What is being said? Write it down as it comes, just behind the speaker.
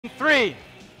3,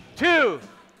 2,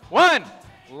 1,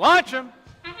 launch them.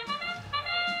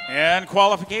 And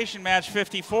qualification match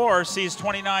 54 sees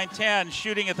 2910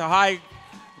 shooting at the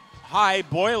high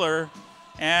boiler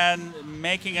and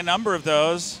making a number of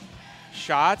those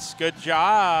shots. Good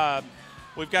job.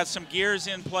 We've got some gears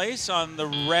in place on the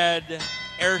red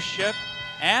airship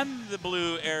and the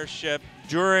blue airship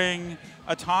during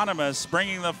autonomous,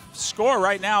 bringing the score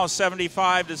right now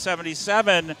 75 to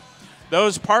 77.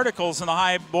 Those particles in the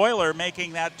high boiler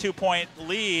making that 2-point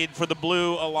lead for the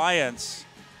Blue Alliance.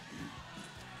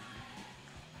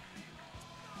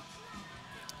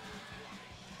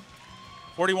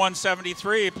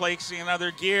 .4173 placing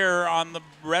another gear on the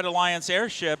Red Alliance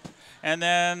airship, and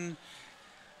then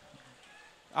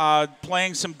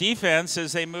playing some defense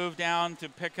as they move down to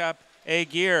pick up a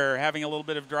gear, having a little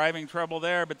bit of driving trouble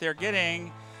there, but they're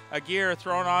getting a gear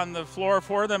thrown on the floor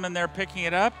for them and they're picking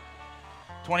it up.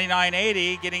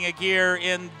 2980 getting a gear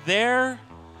in their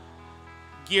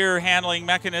gear handling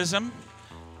mechanism,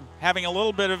 having a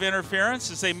little bit of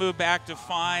interference as they move back to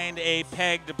find a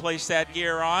peg to place that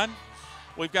gear on.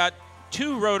 We've got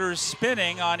 2 rotors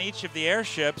spinning on each of the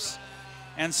airships,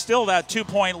 and still that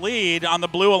 2-point lead on the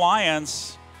Blue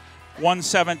Alliance,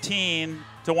 117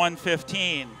 to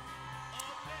 115.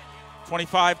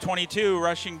 25-22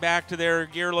 rushing back to their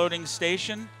gear loading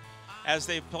station as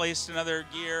they've placed another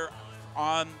gear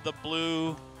on the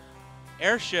blue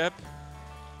airship.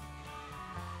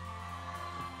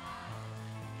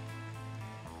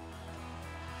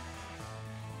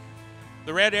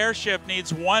 The red airship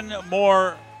needs one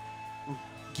more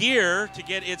gear to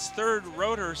get its 3rd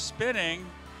rotor spinning.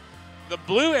 The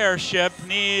blue airship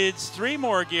needs 3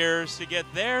 more gears to get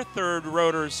their 3rd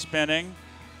rotor spinning.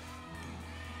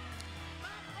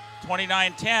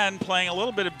 2910 playing a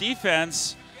little bit of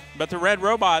defense, but the red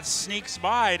robot sneaks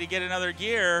by to get another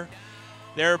gear.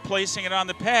 They're placing it on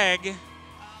the peg,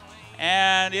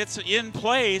 and it's in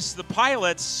place. The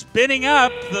pilot's spinning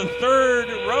up the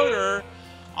 3rd rotor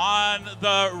on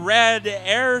the red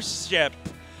airship.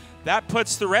 That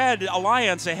puts the Red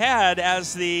Alliance ahead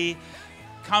as the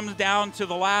comes down to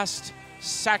the last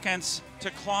seconds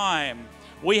to climb.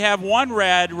 We have 1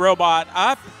 red robot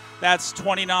up. That's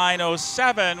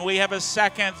 2907. We have a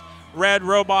 2nd red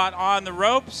robot on the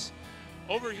ropes.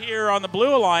 Over here on the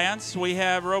Blue Alliance, we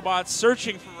have robots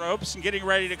searching for ropes and getting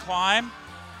ready to climb.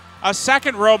 A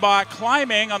 2nd robot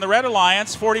climbing on the Red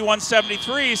Alliance,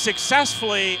 4173,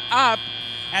 successfully up.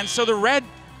 And so the Red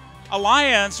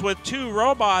Alliance with 2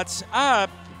 robots up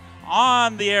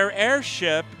on their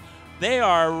airship, they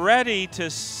are ready to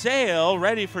sail,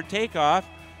 ready for takeoff.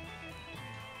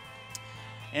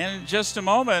 In just a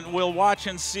moment, we'll watch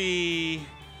and see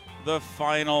the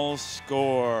final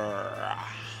score.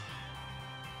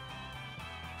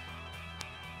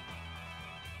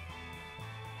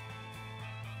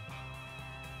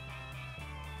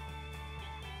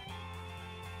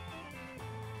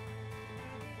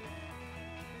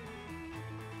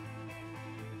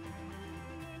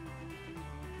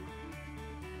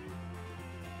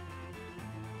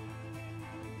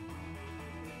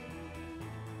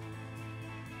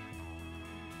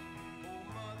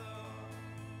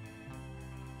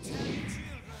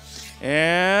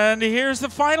 And here's the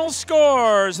final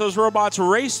scores. Those robots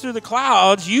race through the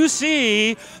clouds. You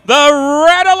see the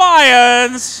Red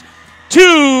Alliance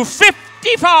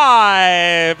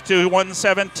 255 to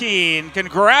 117.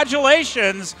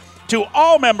 Congratulations to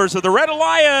all members of the Red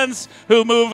Alliance who move